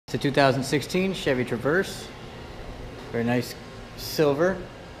It's a 2016 Chevy Traverse. Very nice silver.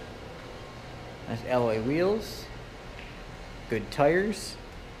 Nice alloy wheels. Good tires.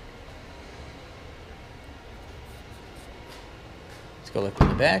 Let's go look in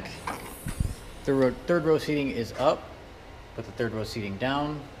the back. Third row seating is up. Put the third row seating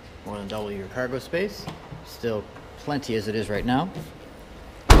down. More than double your cargo space. Still plenty as it is right now.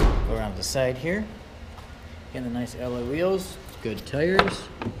 Go around the side here. Again, the nice alloy wheels. Good tires.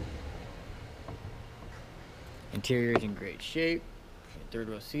 Interior is in great shape. Third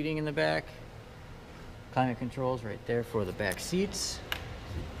row seating in the back. Climate controls right there for the back seats.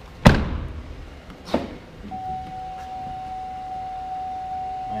 Climate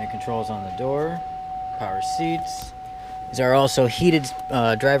controls on the door. Power seats. These are also heated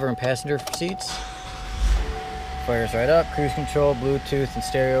driver and passenger seats. Fires right up. Cruise control, Bluetooth, and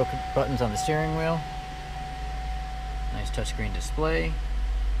stereo buttons on the steering wheel. Nice touchscreen display.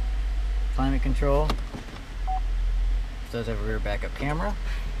 Climate control. It does have a rear backup camera.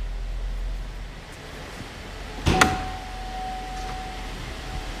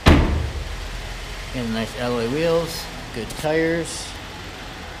 And nice alloy wheels, good tires.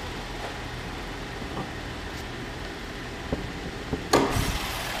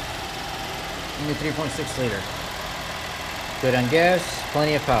 Only 3.6 liter. Good on gas,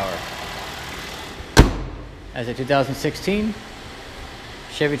 plenty of power. As a 2016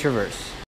 Chevy Traverse.